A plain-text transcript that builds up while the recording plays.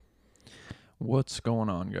What's going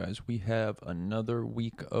on, guys? We have another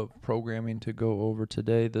week of programming to go over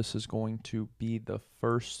today. This is going to be the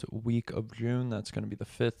first week of June. That's going to be the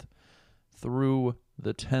 5th through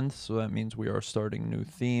the 10th. So that means we are starting new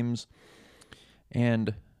themes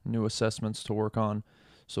and new assessments to work on.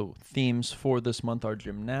 So themes for this month are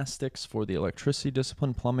gymnastics for the electricity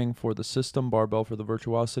discipline, plumbing for the system, barbell for the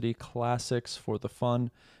virtuosity, classics for the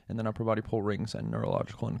fun, and then upper body pull, rings, and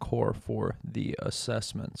neurological and core for the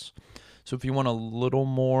assessments. So if you want a little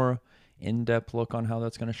more in-depth look on how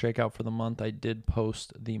that's going to shake out for the month, I did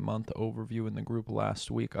post the month overview in the group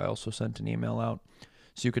last week. I also sent an email out,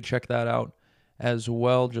 so you could check that out as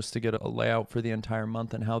well, just to get a layout for the entire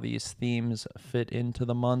month and how these themes fit into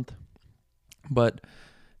the month. But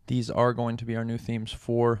these are going to be our new themes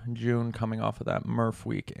for June, coming off of that Murph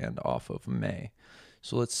week and off of May.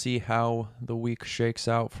 So let's see how the week shakes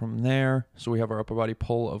out from there. So we have our upper body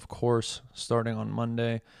pull, of course, starting on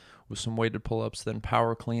Monday with some weighted pull-ups, then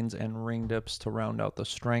power cleans and ring dips to round out the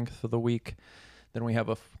strength for the week. Then we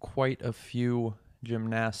have quite a few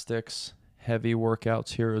gymnastics, heavy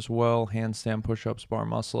workouts here as well, handstand push-ups, bar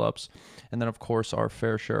muscle-ups, and then of course our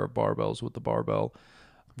fair share of barbells with the barbell,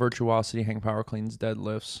 virtuosity, hang power cleans,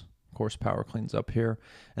 deadlifts, of course power cleans up here,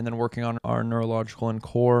 and then working on our neurological and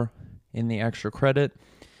core in the extra credit.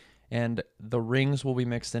 And the rings will be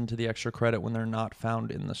mixed into the extra credit when they're not found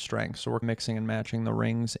in the strength. So we're mixing and matching the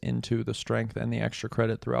rings into the strength and the extra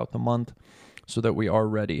credit throughout the month so that we are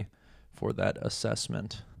ready for that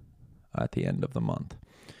assessment at the end of the month.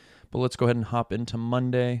 But let's go ahead and hop into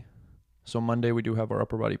Monday. So Monday we do have our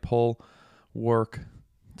upper body pull work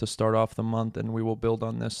to start off the month, and we will build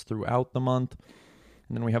on this throughout the month.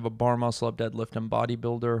 And then we have a bar muscle up, deadlift, and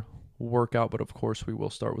bodybuilder workout, but of course we will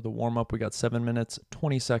start with a warm-up. We got 7 minutes,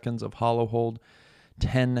 20 seconds of hollow hold,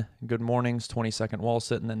 10 good mornings, 20-second wall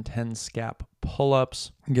sit, and then 10 scap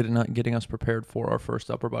pull-ups, getting us prepared for our first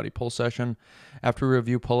upper body pull session. After we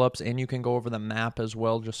review pull-ups, and you can go over the map as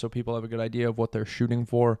well, just so people have a good idea of what they're shooting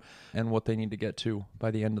for and what they need to get to by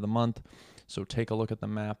the end of the month. So take a look at the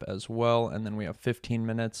map as well, and then we have 15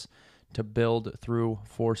 minutes to build through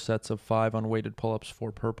 4 sets of 5 unweighted pull-ups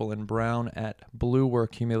for purple and brown. At blue, we're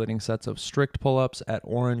accumulating sets of strict pull-ups. At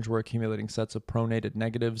orange, we're accumulating sets of pronated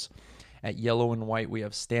negatives. At yellow and white, we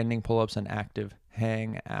have standing pull-ups and active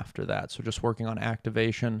hang after that. So just working on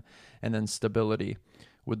activation and then stability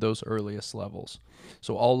with those earliest levels.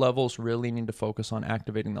 So all levels really need to focus on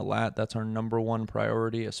activating the lat. That's our number one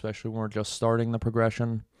priority, especially when we're just starting the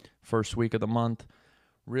progression, first week of the month.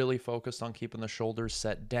 Really focused on keeping the shoulders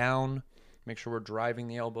set down. Make sure we're driving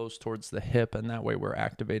the elbows towards the hip, and that way we're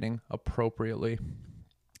activating appropriately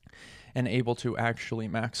and able to actually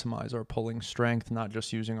maximize our pulling strength, not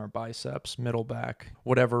just using our biceps, middle back,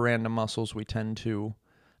 whatever random muscles we tend to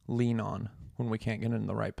lean on when we can't get in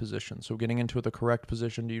the right position. So getting into the correct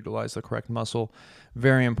position to utilize the correct muscle,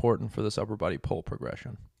 very important for this upper body pull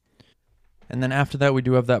progression. And then after that, we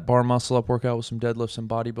do have that bar muscle up workout with some deadlifts and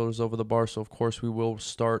bodybuilders over the bar. So of course we will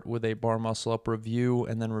start with a bar muscle up review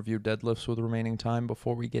and then review deadlifts with remaining time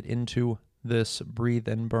before we get into this breathe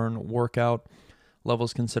and burn workout.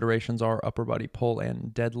 Levels considerations are upper body pull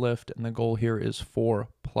and deadlift, and the goal here is 4+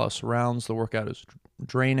 rounds. The workout is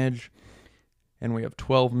drainage, and we have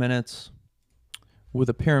 12 minutes with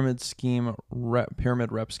a pyramid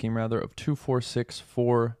rep scheme of 2, 4, 6,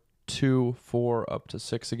 4, 2, 4, up to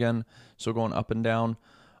 6 again. So going up and down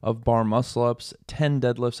of bar muscle ups, 10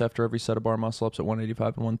 deadlifts after every set of bar muscle ups at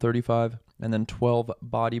 185 and 135, and then 12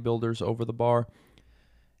 bodybuilders over the bar.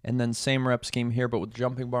 And then same rep scheme here, but with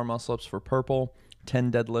jumping bar muscle ups for purple,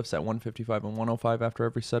 10 deadlifts at 155 and 105 after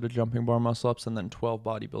every set of jumping bar muscle ups, and then 12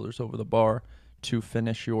 bodybuilders over the bar to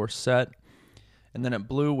finish your set. And then at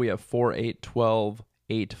blue, we have 4, 8, 12,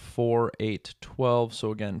 8, 4, 8, 12.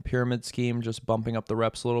 So again, pyramid scheme, just bumping up the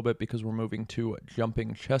reps a little bit because we're moving to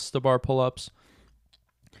jumping chest to bar pull-ups.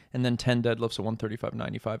 And then 10 deadlifts at 135,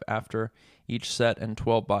 95 after each set, and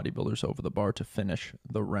 12 bodybuilders over the bar to finish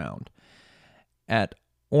the round. At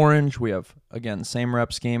orange, we have, again, same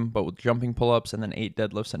rep scheme, but with jumping pull-ups, and then 8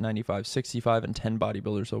 deadlifts at 95, 65, and 10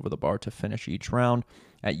 bodybuilders over the bar to finish each round.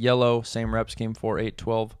 At yellow, same rep scheme, 4, 8,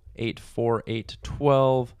 12, 8, 4, 8,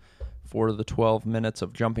 12. For the 12 minutes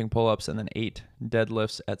of jumping pull-ups, and then 8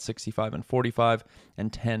 deadlifts at 65 and 45,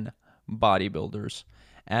 and 10 bodybuilders.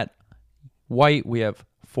 At white, we have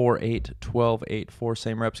 4, 8, 12, 8, 4,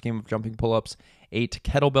 same rep scheme of jumping pull-ups, 8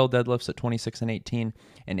 kettlebell deadlifts at 26 and 18,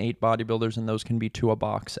 and 8 bodybuilders, and those can be 2 a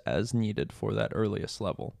box as needed for that earliest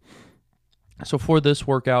level. So for this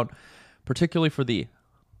workout, particularly for the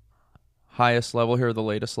highest level here, the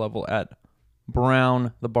latest level at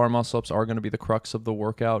brown, the bar muscle-ups are going to be the crux of the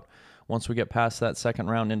workout. Once we get past that second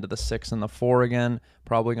round into the 6 and the 4 again,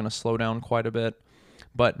 probably going to slow down quite a bit.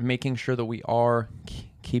 But making sure that we are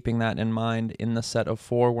keeping that in mind in the set of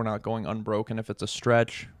 4. We're not going unbroken. If it's a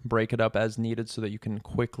stretch, break it up as needed so that you can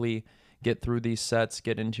quickly get through these sets,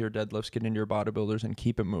 get into your deadlifts, get into your bodybuilders, and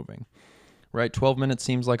keep it moving. Right? 12 minutes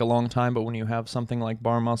seems like a long time, but when you have something like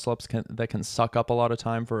bar muscle-ups that can suck up a lot of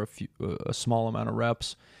time for a small amount of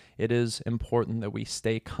reps, it is important that we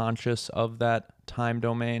stay conscious of that time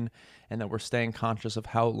domain and that we're staying conscious of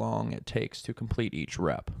how long it takes to complete each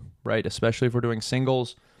rep, right? Especially if we're doing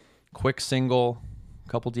singles, quick single,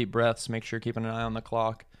 couple deep breaths, make sure you're keeping an eye on the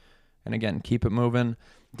clock, and again, keep it moving.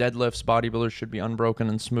 Deadlifts, bodybuilders should be unbroken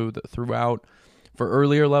and smooth throughout. For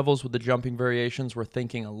earlier levels with the jumping variations, we're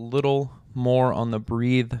thinking a little more on the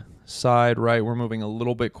breathe side, right? We're moving a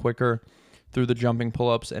little bit quicker through the jumping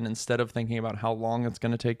pull-ups, and instead of thinking about how long it's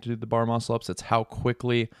going to take to do the bar muscle-ups, it's how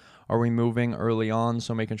quickly are we moving early on,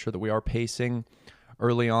 so making sure that we are pacing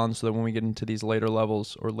early on so that when we get into these later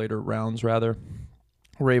levels, or later rounds rather,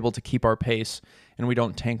 we're able to keep our pace and we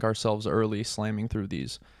don't tank ourselves early slamming through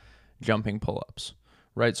these jumping pull-ups,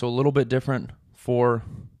 right? So a little bit different for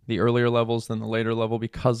the earlier levels than the later level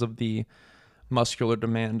because of the muscular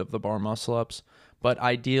demand of the bar muscle-ups. But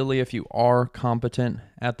ideally, if you are competent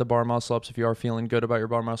at the bar muscle-ups, if you are feeling good about your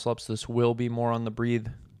bar muscle-ups, this will be more on the breathe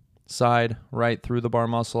side, right, through the bar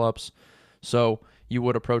muscle-ups. So you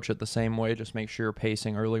would approach it the same way. Just make sure you're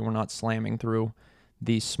pacing early. We're not slamming through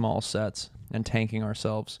these small sets and tanking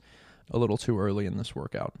ourselves a little too early in this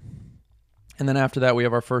workout. And then after that, we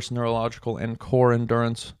have our first neurological and core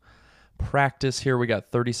endurance practice here. We got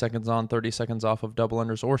 30 seconds on, 30 seconds off of double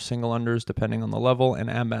unders or single unders, depending on the level,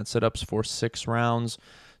 and ab mat sit-ups for 6 rounds.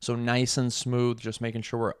 So nice and smooth, just making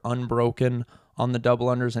sure we're unbroken on the double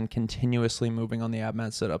unders and continuously moving on the ab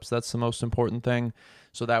mat sit-ups. That's the most important thing.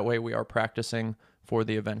 So that way we are practicing for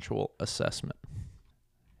the eventual assessment.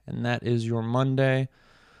 And that is your Monday.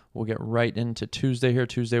 We'll get right into Tuesday here.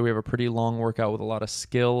 Tuesday, we have a pretty long workout with a lot of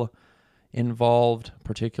skill involved,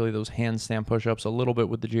 particularly those handstand push-ups, a little bit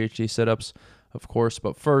with the GHD sit-ups, of course.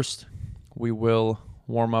 But first, we will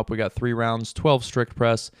warm up. We got 3 rounds, 12 strict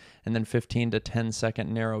press, and then 15 to 10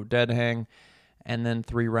 second narrow dead hang, and then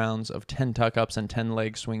 3 rounds of 10 tuck-ups and 10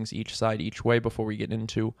 leg swings each side each way before we get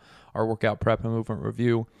into our workout prep and movement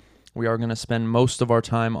review. We are going to spend most of our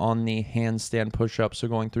time on the handstand push-ups, so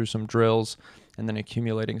going through some drills and then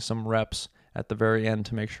accumulating some reps at the very end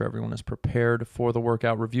to make sure everyone is prepared for the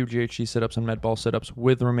workout. Review GHD sit-ups and med ball sit-ups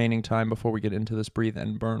with remaining time before we get into this breathe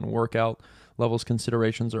and burn workout. Levels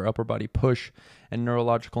considerations are upper body push and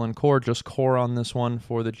neurological and core. Just core on this one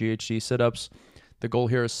for the GHD sit-ups. The goal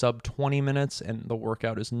here is sub 20 minutes and the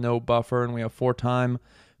workout is no buffer. And we have 4 time,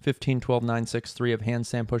 15, 12, 9, 6, 3 of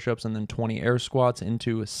handstand push-ups and then 20 air squats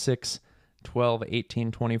into 6, 12,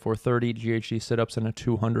 18, 24, 30 GHD sit-ups and a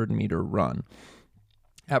 200-meter run.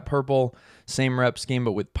 At Purple, same rep scheme,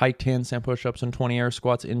 but with piked handstand push-ups and 20 air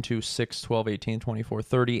squats into 6, 12, 18, 24,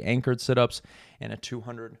 30 anchored sit-ups and a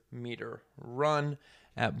 200-meter run.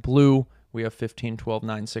 At Blue, we have 15, 12,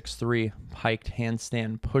 9, 6, 3 piked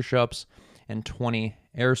handstand push-ups and 20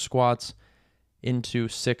 air squats into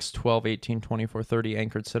 6, 12, 18, 24, 30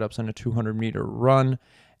 anchored sit-ups and a 200-meter run.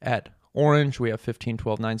 At Orange, we have 15,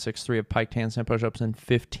 12, 9, 6, 3 of piked handstand push-ups and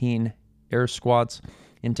 15 air squats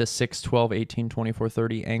into 6, 12, 18, 24,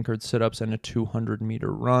 30 anchored sit-ups and a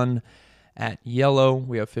 200-meter run. At Yellow,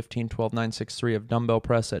 we have 15, 12, 9, 6, 3 of dumbbell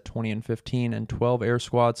press at 20 and 15 and 12 air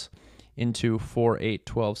squats into 4, 8,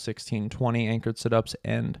 12, 16, 20 anchored sit-ups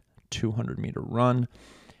and 200-meter run.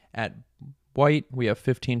 At White, we have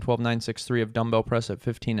 15, 12, 9, 6, 3 of dumbbell press at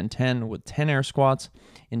 15 and 10 with 10 air squats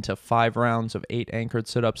into 5 rounds of 8 anchored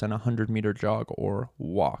sit-ups and a 100-meter jog or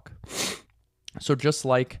walk. So just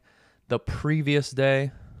like the previous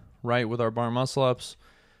day, right, with our bar muscle-ups,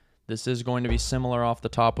 this is going to be similar off the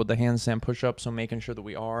top with the handstand push-ups, so making sure that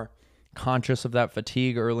we are conscious of that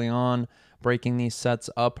fatigue early on, breaking these sets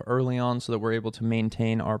up early on so that we're able to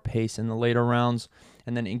maintain our pace in the later rounds.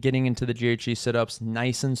 And then getting into the GHD sit-ups,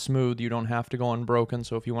 nice and smooth. You don't have to go unbroken,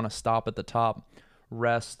 so if you want to stop at the top,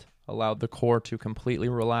 rest, allow the core to completely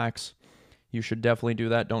relax, you should definitely do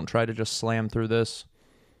that. Don't try to just slam through this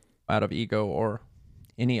out of ego or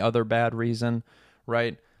any other bad reason,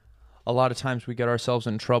 right? A lot of times we get ourselves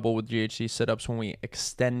in trouble with GHD sit-ups when we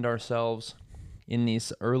extend ourselves in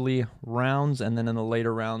these early rounds, and then in the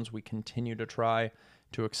later rounds we continue to try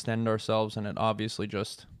to extend ourselves, and it obviously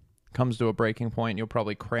just comes to a breaking point. You'll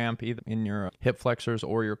probably cramp either in your hip flexors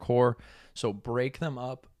or your core. So break them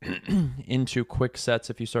up into quick sets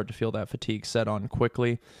if you start to feel that fatigue set on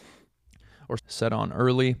quickly or set on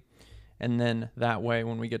early. And then that way,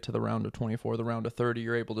 when we get to the round of 24, the round of 30,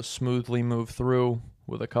 you're able to smoothly move through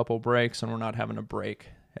with a couple breaks, and we're not having a break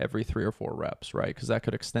every 3 or 4 reps, right? Because that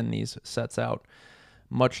could extend these sets out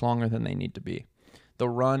much longer than they need to be. The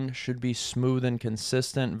run should be smooth and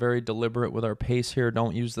consistent, very deliberate with our pace here.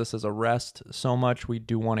 Don't use this as a rest so much. We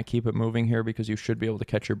do want to keep it moving here because you should be able to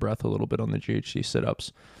catch your breath a little bit on the GHC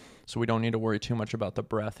sit-ups. So we don't need to worry too much about the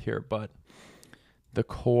breath here, but the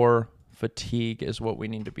core fatigue is what we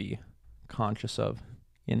need to be conscious of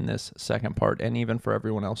in this second part, and even for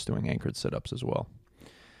everyone else doing anchored sit-ups as well.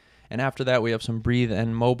 And after that, we have some breathe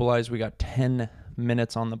and mobilize. We got 10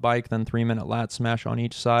 minutes on the bike, then 3-minute lat smash on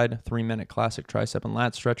each side, 3-minute classic tricep and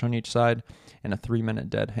lat stretch on each side, and a 3-minute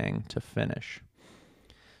dead hang to finish.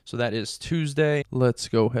 So that is Tuesday. Let's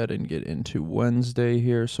go ahead and get into Wednesday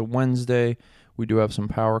here. So Wednesday, we do have some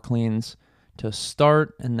power cleans to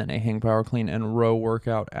start, and then a hang power clean and row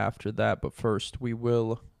workout after that. But first, we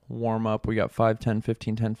will warm up. We got 5, 10,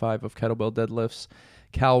 15, 10, 5 of kettlebell deadlifts,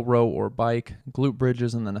 cal row or bike, glute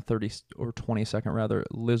bridges, and then a 30 or 20 second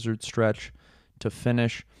lizard stretch to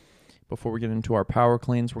finish. Before we get into our power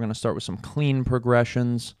cleans, we're going to start with some clean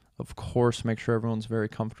progressions. Of course, make sure everyone's very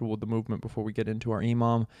comfortable with the movement before we get into our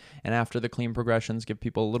EMOM. And after the clean progressions, give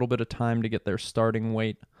people a little bit of time to get their starting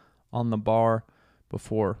weight on the bar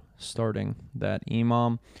before starting that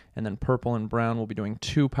EMOM. And then purple and brown, we'll be doing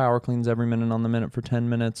 2 power cleans every minute on the minute for 10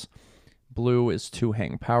 minutes. Blue is 2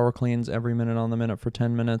 hang power cleans every minute on the minute for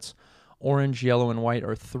 10 minutes. Orange, yellow, and white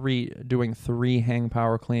are doing 3 hang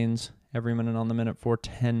power cleans every minute on the minute for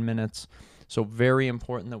 10 minutes. So very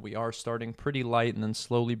important that we are starting pretty light and then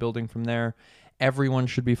slowly building from there. Everyone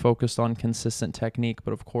should be focused on consistent technique,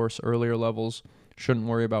 but of course, earlier levels shouldn't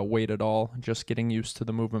worry about weight at all. Just getting used to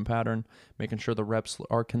the movement pattern, making sure the reps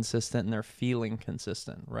are consistent and they're feeling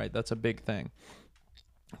consistent, right? That's a big thing.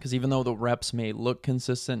 Because even though the reps may look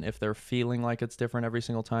consistent, if they're feeling like it's different every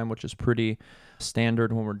single time, which is pretty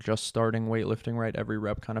standard when we're just starting weightlifting, right? Every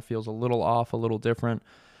rep kind of feels a little off, a little different.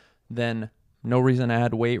 Then no reason to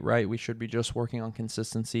add weight, right? We should be just working on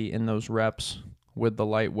consistency in those reps with the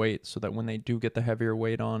light weight so that when they do get the heavier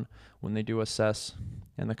weight on, when they do assess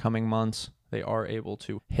in the coming months, they are able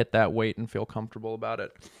to hit that weight and feel comfortable about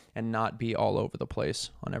it and not be all over the place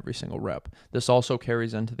on every single rep. This also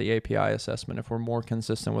carries into the API assessment. If we're more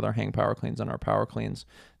consistent with our hang power cleans and our power cleans,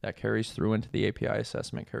 that carries through into the API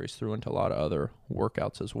assessment, carries through into a lot of other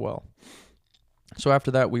workouts as well. So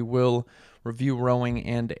after that, we will review rowing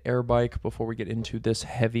and air bike before we get into this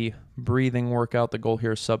heavy breathing workout. The goal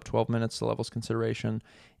here is sub 12 minutes. The levels consideration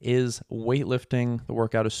is weightlifting. The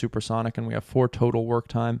workout is supersonic, and we have 4 total work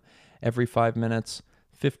time every 5 minutes,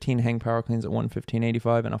 15 hang power cleans at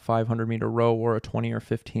 115.85, and a 500-meter row or a 20 or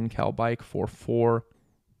 15 cal bike for 4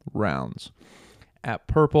 rounds. At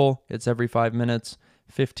purple, it's every 5 minutes,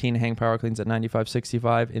 15 hang power cleans at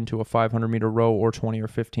 95.65 into a 500-meter row or 20 or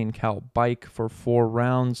 15 cal bike for 4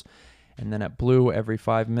 rounds. And then at blue, every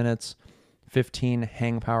 5 minutes, 15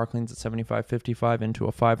 hang power cleans at 75.55 into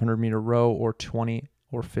a 500-meter row or 20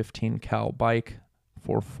 or 15 cal bike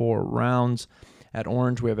for 4 rounds. At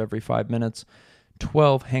orange, we have every 5 minutes,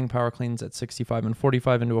 12 hang power cleans at 65 and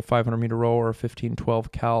 45 into a 500-meter row or a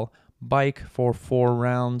 15-12 cal bike for 4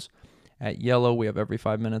 rounds. At yellow, we have every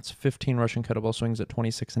 5 minutes, 15 Russian kettlebell swings at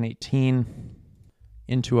 26 and 18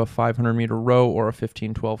 into a 500-meter row or a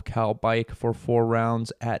 15-12 cal bike for 4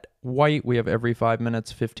 rounds. At white, we have every 5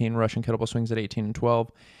 minutes, 15 Russian kettlebell swings at 18 and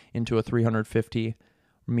 12 into a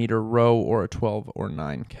 350-meter row or a 12 or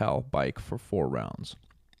 9 cal bike for 4 rounds.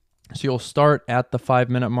 So you'll start at the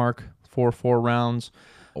 5-minute mark for 4 rounds,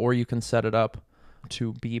 or you can set it up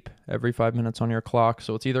to beep every 5 minutes on your clock.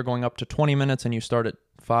 So it's either going up to 20 minutes and you start at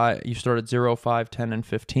 0, 5, 10, and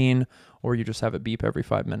 15, or you just have it beep every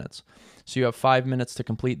 5 minutes. So you have 5 minutes to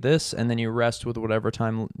complete this, and then you rest with whatever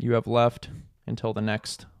time you have left until the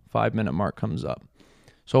next 5-minute mark comes up.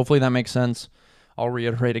 So hopefully that makes sense. I'll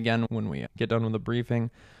reiterate again when we get done with the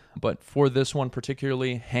briefing. But for this one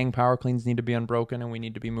particularly, hang power cleans need to be unbroken, and we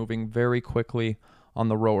need to be moving very quickly on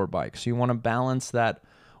the rower bike. So you want to balance that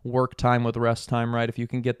work time with rest time, right? If you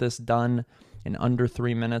can get this done in under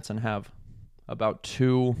 3 minutes and have about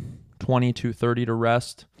 2:20, 2:30 to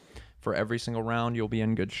rest for every single round, you'll be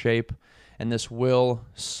in good shape. And this will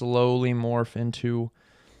slowly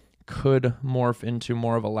could morph into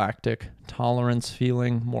more of a lactic tolerance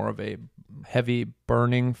feeling, more of a heavy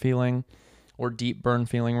burning feeling, or deep burn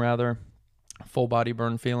feeling rather, full body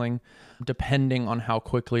burn feeling, depending on how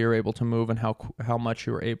quickly you're able to move and how much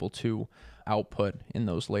you're able to output in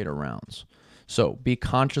those later rounds. So be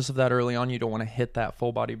conscious of that early on. You don't want to hit that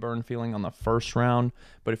full body burn feeling on the first round,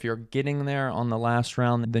 but if you're getting there on the last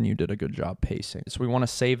round, then you did a good job pacing. So we want to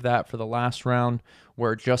save that for the last round,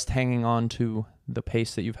 where just hanging on to the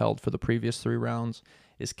pace that you've held for the previous 3 rounds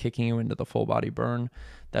is kicking you into the full body burn.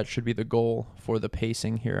 That should be the goal for the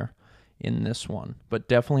pacing here in this one. But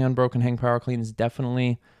definitely unbroken hang power cleans,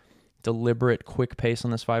 definitely deliberate quick pace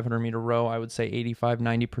on this 500 meter row. I would say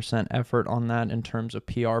 85-90% effort on that in terms of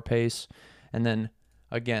PR pace. And then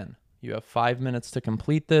again, you have 5 minutes to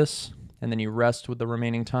complete this, and then you rest with the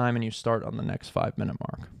remaining time and you start on the next 5-minute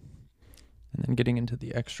mark. And then getting into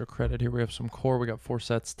the extra credit here, we have some core. We got 4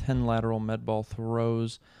 sets, 10 lateral med ball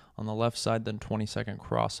throws on the left side, then 20-second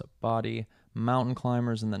cross body mountain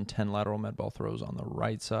climbers, and then 10 lateral med ball throws on the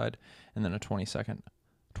right side, and then a 20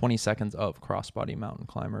 seconds of crossbody mountain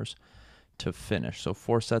climbers to finish. So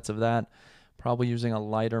 4 sets of that, probably using a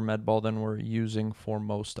lighter med ball than we're using for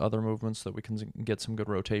most other movements so that we can get some good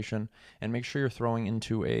rotation. And make sure you're throwing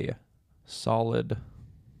into a solid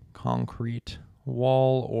concrete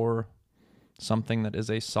wall or something that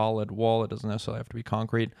is a solid wall. It doesn't necessarily have to be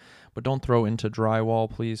concrete, but don't throw into drywall,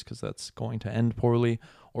 please, because that's going to end poorly.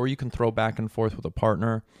 Or you can throw back and forth with a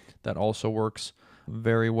partner. That also works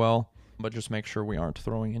very well, but just make sure we aren't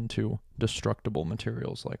throwing into destructible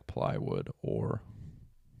materials like plywood or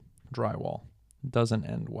drywall. It doesn't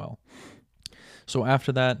end well. So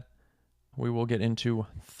after that, we will get into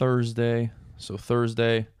Thursday. So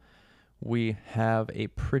Thursday, we have a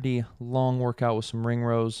pretty long workout with some ring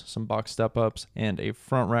rows, some box step-ups, and a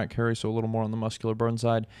front rack carry, so a little more on the muscular burn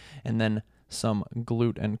side, and then some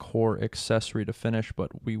glute and core accessory to finish.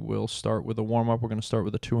 But we will start with a warm-up. We're going to start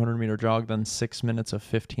with a 200-meter jog, then 6 minutes of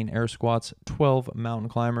 15 air squats, 12 mountain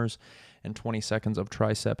climbers, and 20 seconds of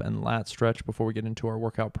tricep and lat stretch before we get into our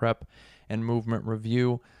workout prep and movement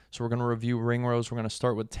review. So we're going to review ring rows. We're going to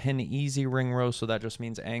start with 10 easy ring rows, so that just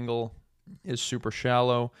means angle is super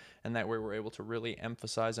shallow, and that way we're able to really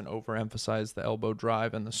emphasize and overemphasize the elbow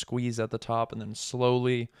drive and the squeeze at the top, and then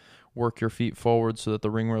slowly work your feet forward so that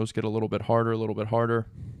the ring rows get a little bit harder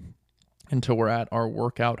until we're at our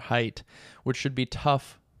workout height, which should be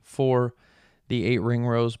tough for the 8 ring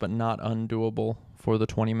rows, but not undoable for the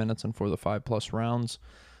 20 minutes and for the 5+ rounds.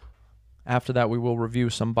 After that, we will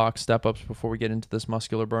review some box step-ups before we get into this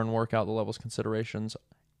muscular burn workout. The levels considerations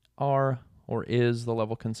the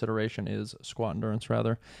level consideration is squat endurance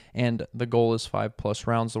rather, and the goal is 5+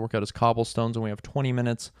 rounds. The workout is cobblestones, and we have 20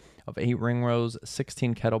 minutes of 8 ring rows,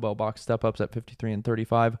 16 kettlebell box step-ups at 53 and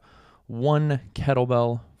 35, 1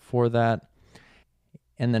 kettlebell for that,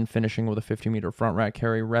 and then finishing with a 50-meter front rack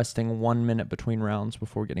carry, resting 1 minute between rounds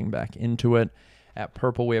before getting back into it. At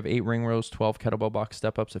purple, we have 8 ring rows, 12 kettlebell box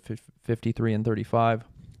step-ups at 53 and 35,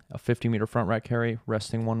 a 50-meter front rack carry,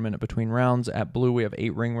 resting 1 minute between rounds. At blue, we have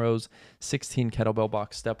 8 ring rows, 16 kettlebell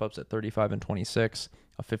box step-ups at 35 and 26,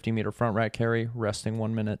 a 50-meter front rack carry, resting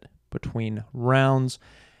 1 minute between rounds.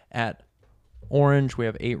 At orange, we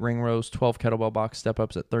have 8 ring rows, 12 kettlebell box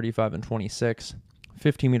step-ups at 35 and 26,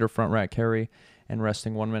 50-meter front rack carry, and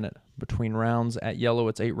resting 1 minute between rounds. At yellow,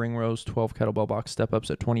 it's 8 ring rows, 12 kettlebell box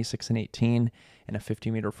step-ups at 26 and 18, and a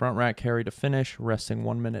 50-meter front rack carry to finish, resting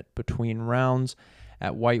 1 minute between rounds.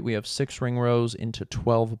 At white, we have 6 ring rows into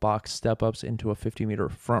 12 box step-ups into a 50-meter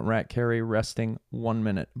front rack carry, resting 1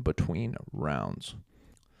 minute between rounds.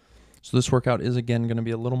 So this workout is, again, going to be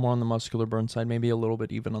a little more on the muscular burn side, maybe a little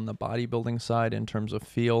bit even on the bodybuilding side in terms of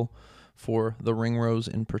feel for the ring rows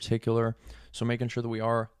in particular. So making sure that we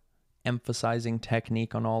are emphasizing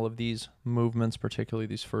technique on all of these movements, particularly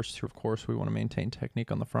these first 2. Of course, we want to maintain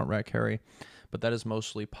technique on the front rack carry, but that is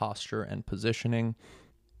mostly posture and positioning.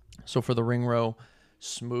 So for the ring row,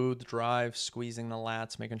 smooth drive, squeezing the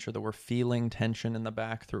lats, making sure that we're feeling tension in the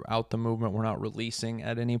back throughout the movement. We're not releasing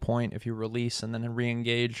at any point. If you release and then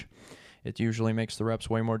re-engage, it usually makes the reps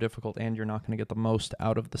way more difficult, and you're not going to get the most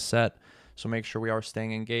out of the set. So make sure we are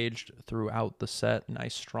staying engaged throughout the set.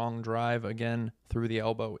 Nice strong drive, again, through the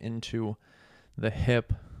elbow into the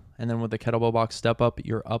hip. And then with the kettlebell box step up,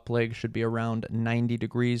 your up leg should be around 90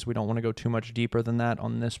 degrees. We don't want to go too much deeper than that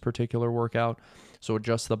on this particular workout. So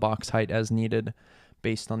adjust the box height as needed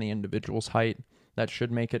based on the individual's height. That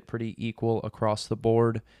should make it pretty equal across the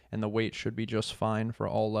board, and the weight should be just fine for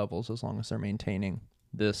all levels as long as they're maintaining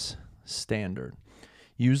this standard.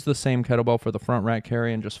 Use the same kettlebell for the front rack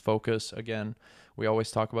carry and just focus. Again, we always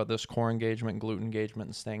talk about this core engagement, glute engagement,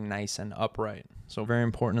 and staying nice and upright. So very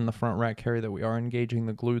important in the front rack carry that we are engaging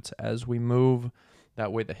the glutes as we move.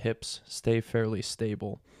 That way the hips stay fairly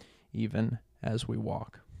stable even as we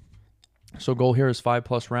walk. So goal here is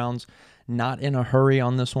 5+ rounds. Not in a hurry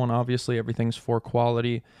on this one. Obviously, everything's for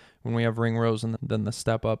quality when we have ring rows and then the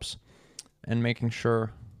step-ups, and making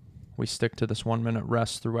sure we stick to this 1 minute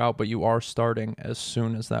rest throughout, but you are starting as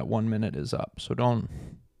soon as that 1 minute is up. So don't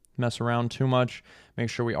mess around too much. Make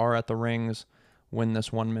sure we are at the rings when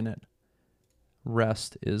this 1 minute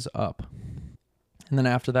rest is up. And then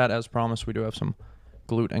after that, as promised, we do have some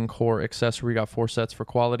glute and core accessory. We got 4 sets for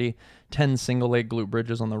quality, 10 single leg glute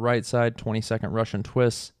bridges on the right side, 20-second Russian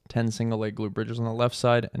twists, 10 single leg glute bridges on the left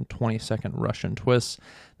side, and 20-second Russian twists.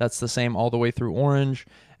 That's the same all the way through orange.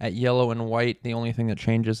 At yellow and white, the only thing that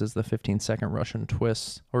changes is the 15-second Russian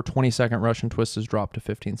twists, or 20-second Russian twist is dropped to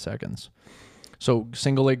 15 seconds. So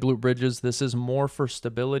single leg glute bridges, this is more for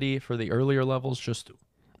stability for the earlier levels, just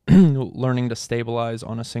learning to stabilize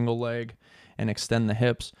on a single leg and extend the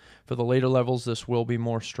hips. For the later levels, this will be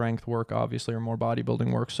more strength work, obviously, or more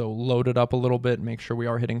bodybuilding work. So load it up a little bit, make sure we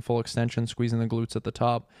are hitting full extension, squeezing the glutes at the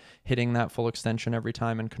top, hitting that full extension every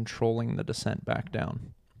time, and controlling the descent back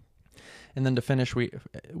down. And then to finish,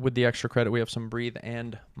 with the extra credit, we have some breathe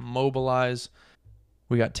and mobilize.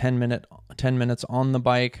 We got 10 minutes on the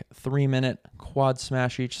bike, 3-minute quad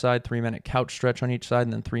smash each side, 3-minute couch stretch on each side,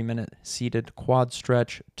 and then 3-minute seated quad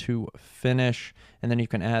stretch to finish. And then you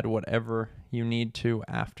can add whatever you need to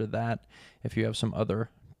after that if you have some other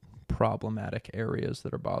problematic areas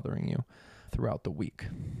that are bothering you throughout the week.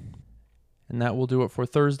 And that will do it for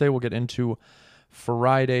Thursday. We'll get into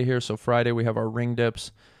Friday here. So Friday we have our ring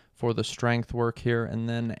dips for the strength work here, and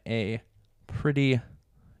then a pretty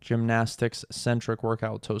gymnastics-centric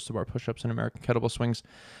workout with toes to bar push-ups and American kettlebell swings.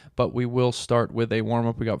 But we will start with a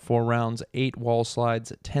warm-up. We got 4 rounds, 8 wall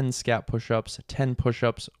slides, 10 scat push-ups, 10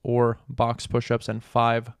 push-ups or box push-ups, and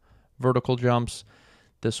 5 vertical jumps.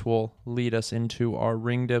 This will lead us into our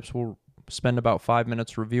ring dips. We'll spend about 5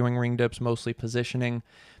 minutes reviewing ring dips, mostly positioning,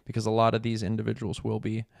 because a lot of these individuals will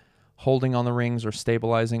be holding on the rings or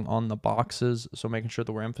stabilizing on the boxes. So making sure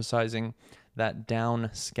that we're emphasizing that down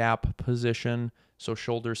scap position, so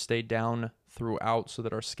shoulders stay down throughout so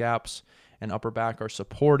that our scaps and upper back are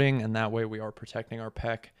supporting, and that way we are protecting our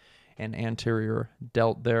pec and anterior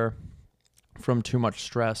delt there from too much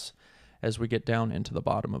stress as we get down into the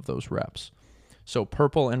bottom of those reps. So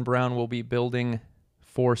purple and brown will be building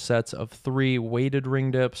 4 sets of 3 weighted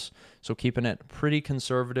ring dips. So keeping it pretty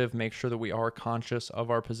conservative, make sure that we are conscious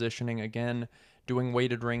of our positioning. Again, doing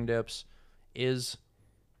weighted ring dips is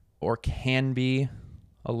or can be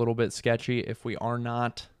a little bit sketchy if we are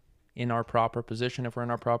not in our proper position. If we're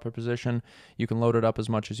in our proper position, you can load it up as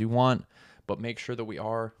much as you want, but make sure that we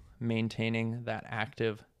are maintaining that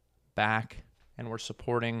active back and we're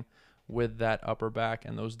supporting with that upper back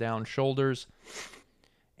and those down shoulders.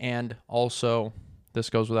 And also,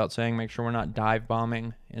 this goes without saying, make sure we're not dive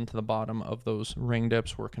bombing into the bottom of those ring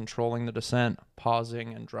dips. We're controlling the descent,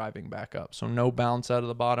 pausing, and driving back up. So no bounce out of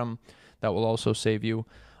the bottom. That will also save you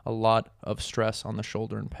a lot of stress on the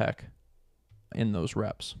shoulder and pec in those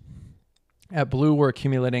reps. At blue, we're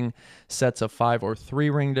accumulating sets of 5 or 3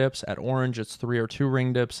 ring dips. At orange, it's 3 or 2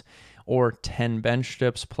 ring dips or 10 bench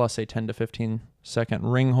dips plus a 10 to 15 second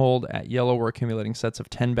ring hold. At yellow, we're accumulating sets of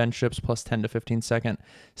 10 bench dips plus 10 to 15 second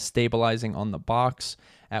stabilizing on the box.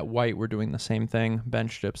 At white, we're doing the same thing,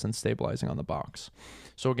 bench dips and stabilizing on the box.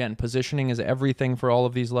 So again, positioning is everything for all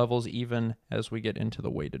of these levels, even as we get into the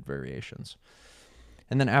weighted variations.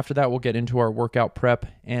 And then after that, we'll get into our workout prep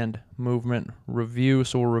and movement review.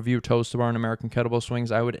 So we'll review toes to bar and American kettlebell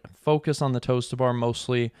swings. I would focus on the toes to bar,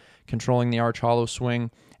 mostly controlling the arch hollow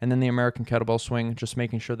swing, and then the American kettlebell swing, just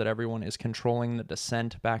making sure that everyone is controlling the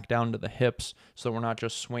descent back down to the hips so that we're not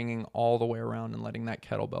just swinging all the way around and letting that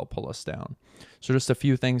kettlebell pull us down. So just a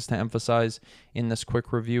few things to emphasize in this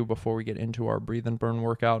quick review before we get into our breathe and burn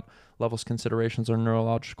workout. Levels considerations are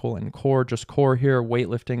neurological and core. Just core here,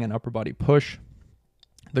 weightlifting and upper body push.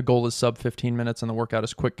 The goal is sub 15 minutes and the workout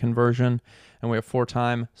is quick conversion. And we have 4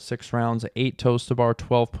 time, 6 rounds, 8 toes to bar,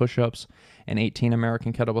 12 push-ups, and 18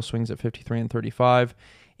 American kettlebell swings at 53 and 35.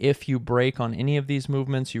 If you break on any of these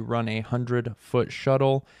movements, you run a 100-foot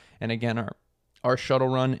shuttle. And again, our shuttle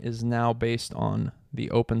run is now based on the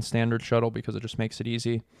open standard shuttle because it just makes it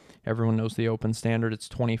easy. Everyone knows the open standard. It's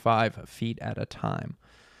 25 feet at a time.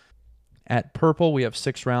 At purple, we have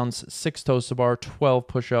 6 rounds, 6 toes to bar, 12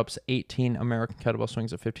 push-ups, 18 American kettlebell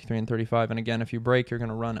swings at 53 and 35. And again, if you break, you're going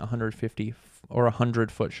to run 150 or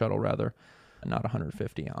 100-foot shuttle rather, not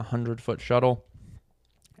 150, 100-foot shuttle.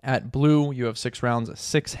 At blue, you have 6 rounds,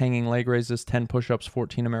 6 hanging leg raises, 10 push-ups,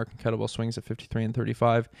 14 American kettlebell swings at 53 and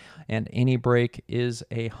 35. And any break is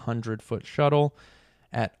a 100-foot shuttle.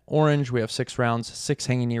 At orange, we have 6 rounds, 6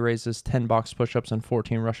 hanging knee raises, 10 box push-ups, and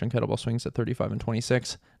 14 Russian kettlebell swings at 35 and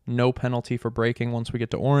 26. no penalty for breaking once we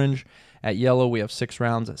get to orange. At yellow, we have 6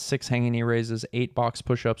 rounds, 6 hanging knee raises, 8 box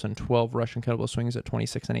push-ups, and 12 Russian kettlebell swings at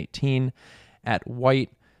 26 and 18. At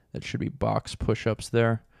white, that should be box push-ups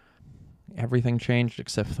there. Everything changed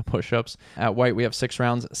except for the push-ups. At white, we have 6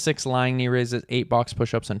 rounds, 6 lying knee raises, 8 box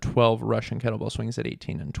push-ups, and 12 Russian kettlebell swings at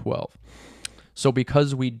 18 and 12. So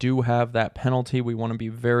because we do have that penalty, we want to be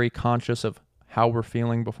very conscious of how we're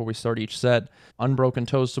feeling before we start each set. Unbroken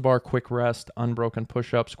toes to bar, quick rest, unbroken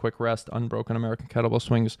push-ups, quick rest, unbroken American kettlebell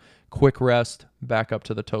swings, quick rest, back up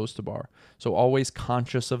to the toes to bar. So always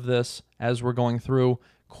conscious of this as we're going through.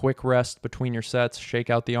 Quick rest between your sets, shake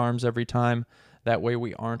out the arms every time. That way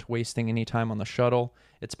we aren't wasting any time on the shuttle.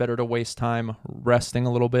 It's better to waste time resting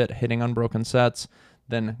a little bit, hitting unbroken sets,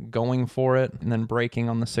 than going for it and then breaking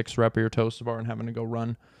on the 6th rep of your toes to bar and having to go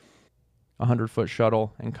run a 100-foot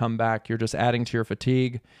shuttle and come back. You're just adding to your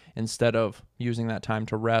fatigue instead of using that time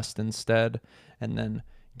to rest instead and then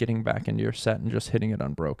getting back into your set and just hitting it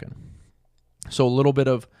unbroken. So a little bit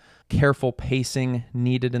of careful pacing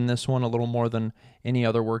needed in this one, a little more than any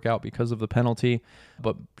other workout because of the penalty,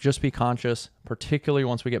 but just be conscious, particularly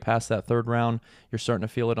once we get past that 3rd round. You're starting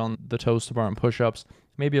to feel it on the toes to bar and push-ups,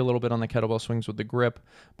 maybe a little bit on the kettlebell swings with the grip,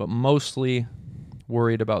 but mostly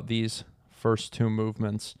worried about these first 2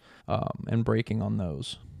 movements and breaking on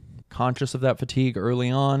those. Conscious of that fatigue early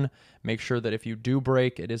on. Make sure that if you do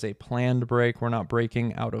break, it is a planned break. We're not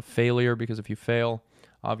breaking out of failure, because if you fail,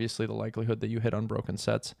 obviously the likelihood that you hit unbroken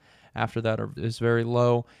sets after that is very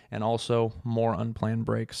low, and also more unplanned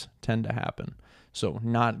breaks tend to happen. So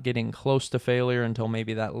not getting close to failure until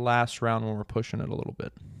maybe that last round when we're pushing it a little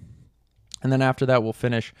bit. And then after that, we'll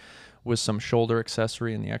finish with some shoulder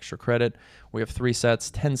accessory and the extra credit. We have 3 sets,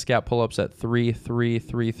 10 scap pull-ups at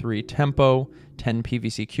 3-3-3-3 tempo, 10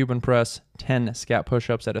 PVC Cuban press, 10 scap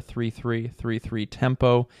push-ups at a 3-3-3-3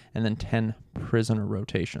 tempo, and then 10 prisoner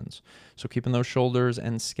rotations. So keeping those shoulders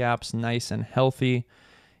and scaps nice and healthy,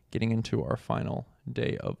 getting into our final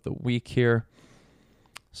day of the week here.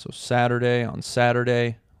 So on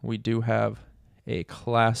Saturday, we do have a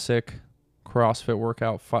classic CrossFit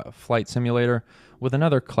workout, flight simulator, with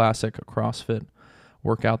another classic CrossFit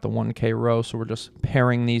workout, the 1K row. So we're just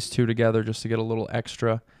pairing these 2 together just to get a little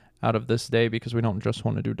extra out of this day, because we don't just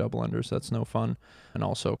want to do double unders. That's no fun, and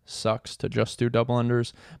also sucks to just do double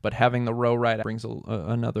unders. But having the row right brings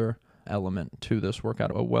another element to this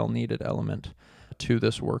workout, a well-needed element to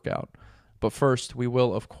this workout. But first, we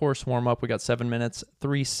will, of course, warm up. We got 7 minutes,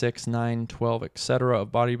 3, 6, 9, 12, etc.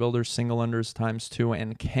 of bodybuilders, single unders ×2,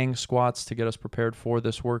 and Kang squats to get us prepared for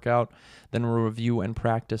this workout. Then we'll review and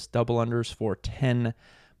practice double unders for 10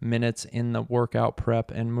 minutes in the workout prep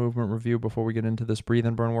and movement review before we get into this breathe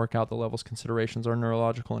and burn workout. The levels considerations are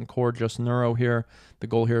neurological and core, just neuro here. The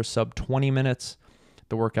goal here is sub 20 minutes.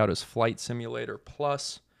 The workout is Flight Simulator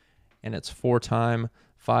Plus, and it's 4-time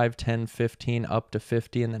 5, 10, 15, up to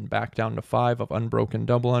 50, and then back down to 5 of unbroken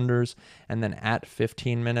double unders. And then at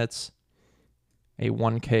 15 minutes, a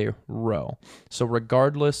 1K row. So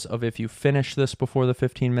regardless of if you finish this before the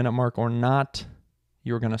 15-minute mark or not,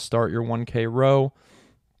 you're going to start your 1K row.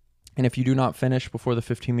 And if you do not finish before the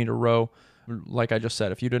 15-meter row, like I just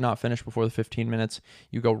said, if you did not finish before the 15 minutes,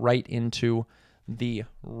 you go right into the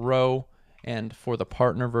row. And for the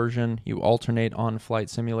partner version, you alternate on Flight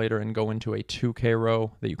Simulator and go into a 2K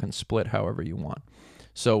row that you can split however you want.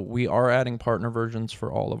 So we are adding partner versions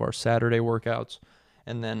for all of our Saturday workouts,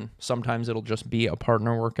 and then sometimes it'll just be a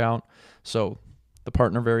partner workout. So the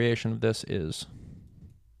partner variation of this is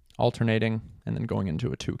alternating and then going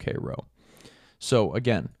into a 2K row. So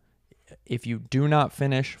again, if you do not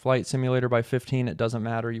finish Flight Simulator by 15, it doesn't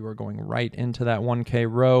matter. You are going right into that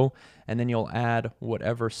 1K row, and then you'll add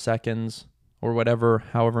whatever seconds or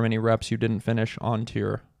however many reps you didn't finish onto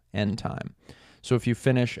your end time. So if you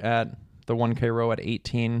finish at the 1K row at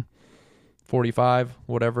 18:45,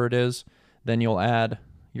 whatever it is, then you'll add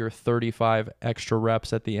your 35 extra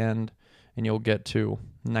reps at the end, and you'll get to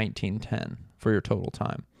 19:10 for your total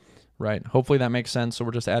time, right? Hopefully that makes sense. So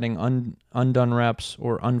we're just adding unfinished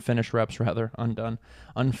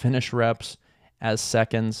reps as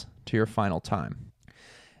seconds to your final time.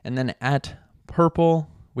 And then at purple,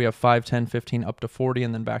 we have 5, 10, 15, up to 40,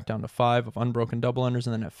 and then back down to 5 of unbroken double unders.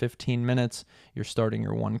 And then at 15 minutes, you're starting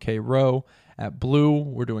your 1K row. At blue,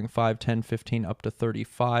 we're doing 5, 10, 15, up to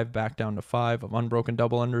 35, back down to 5 of unbroken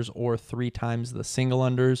double unders, or 3 times the single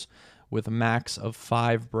unders with a max of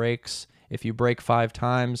 5 breaks. If you break 5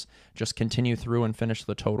 times, just continue through and finish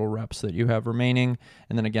the total reps that you have remaining.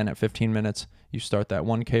 And then again, at 15 minutes, you start that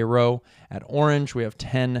 1K row. At orange, we have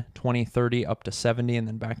 10, 20, 30, up to 70, and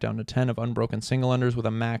then back down to 10 of unbroken single unders with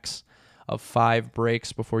a max of 5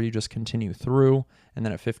 breaks before you just continue through. And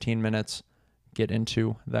then at 15 minutes, get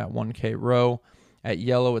into that 1K row. At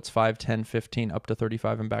yellow, it's 5, 10, 15, up to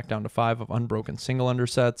 35, and back down to 5 of unbroken single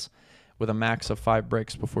undersets with a max of 5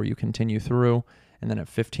 breaks before you continue through. And then at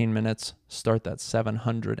 15 minutes, start that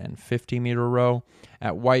 750-meter row.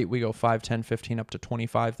 At white, we go 5, 10, 15, up to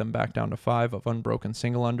 25, then back down to 5 of unbroken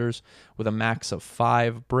single unders with a max of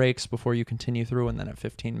 5 breaks before you continue through. And then at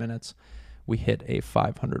 15 minutes, we hit a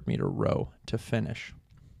 500-meter row to finish.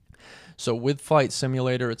 So with Flight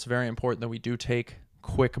Simulator, it's very important that we do take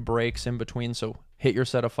quick breaks in between. So hit your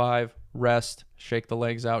set of 5, rest, shake the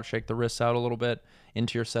legs out, shake the wrists out a little bit,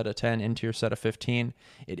 into your set of 10, into your set of 15.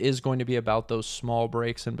 It is going to be about those small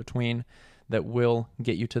breaks in between that will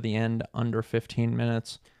get you to the end under 15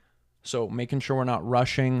 minutes. So making sure we're not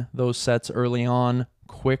rushing those sets early on,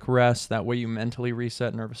 quick rest, that way you mentally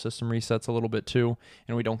reset, nervous system resets a little bit too,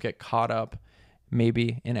 and we don't get caught up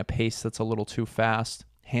maybe in a pace that's a little too fast.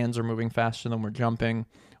 Hands are moving faster than we're jumping,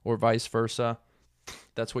 or vice versa.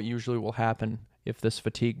 That's what usually will happen if this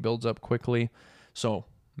fatigue builds up quickly. So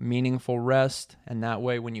meaningful rest, and that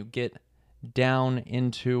way when you get down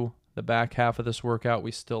into the back half of this workout,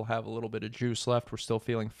 we still have a little bit of juice left. We're still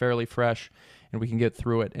feeling fairly fresh, and we can get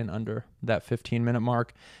through it in under that 15-minute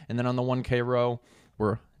mark. And then on the 1K row,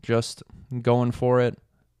 we're just going for it.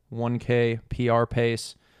 1K PR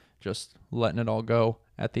pace, just letting it all go.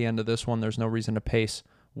 At the end of this one, there's no reason to pace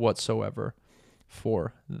whatsoever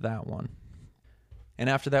for that one. And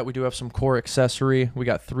after that, we do have some core accessory. We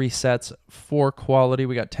got 3 sets for quality.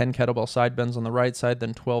 We got 10 kettlebell side bends on the right side,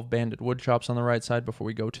 then 12 banded wood chops on the right side before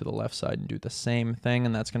we go to the left side and do the same thing.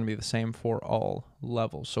 And that's going to be the same for all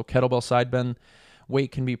levels. So kettlebell side bend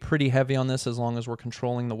weight can be pretty heavy on this as long as we're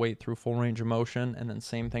controlling the weight through full range of motion. And then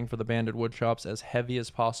same thing for the banded wood chops, as heavy as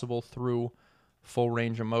possible through full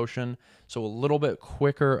range of motion. So a little bit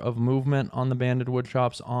quicker of movement on the banded wood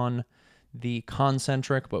chops on the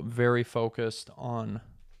concentric, but very focused on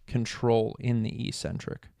control in the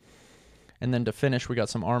eccentric. And then to finish, we got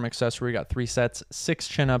some arm accessory. We got 3 sets, 6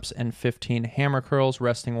 chin-ups and 15 hammer curls,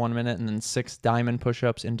 resting 1 minute, and then 6 diamond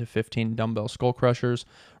push-ups into 15 dumbbell skull crushers,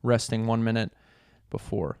 resting 1 minute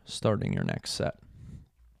before starting your next set.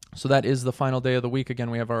 So that is the final day of the week. Again,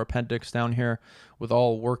 we have our appendix down here with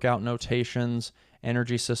all workout notations,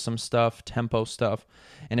 energy system stuff, tempo stuff.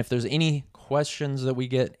 And if there's any questions that we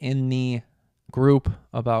get in the group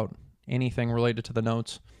about anything related to the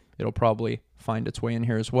notes, it'll probably find its way in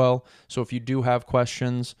here as well. So if you do have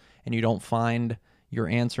questions and you don't find your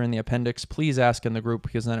answer in the appendix, please ask in the group,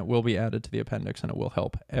 because then it will be added to the appendix and it will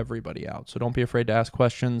help everybody out. So don't be afraid to ask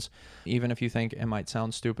questions. Even if you think it might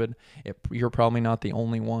sound stupid, you're probably not the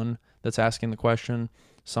only one that's asking the question.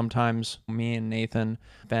 Sometimes me and Nathan,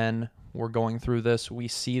 Ben, we're going through this. We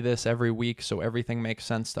see this every week, so everything makes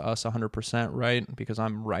sense to us 100%, right? Because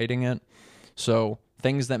I'm writing it. So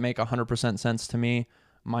things that make 100% sense to me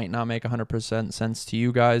might not make 100% sense to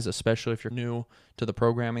you guys, especially if you're new to the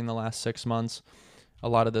programming the last 6 months. A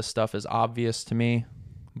lot of this stuff is obvious to me,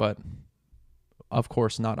 but of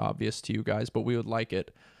course not obvious to you guys, but we would like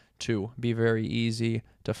it to be very easy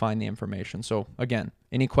to find the information. So again,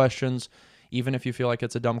 any questions, even if you feel like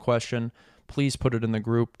it's a dumb question, please put it in the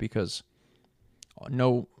group, because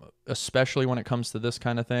especially when it comes to this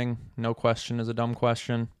kind of thing, no question is a dumb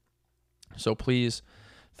question. So please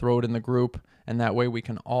throw it in the group, and that way we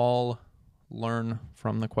can all learn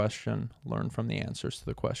from the question, learn from the answers to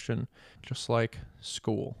the question, just like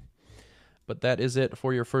school. But that is it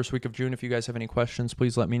for your first week of June. If you guys have any questions,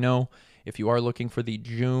 please let me know. If you are looking for the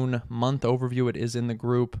June month overview, it is in the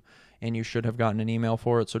group, and you should have gotten an email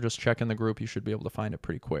for it. So just check in the group. You should be able to find it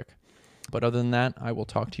pretty quick. But other than that, I will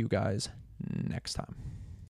talk to you guys next time.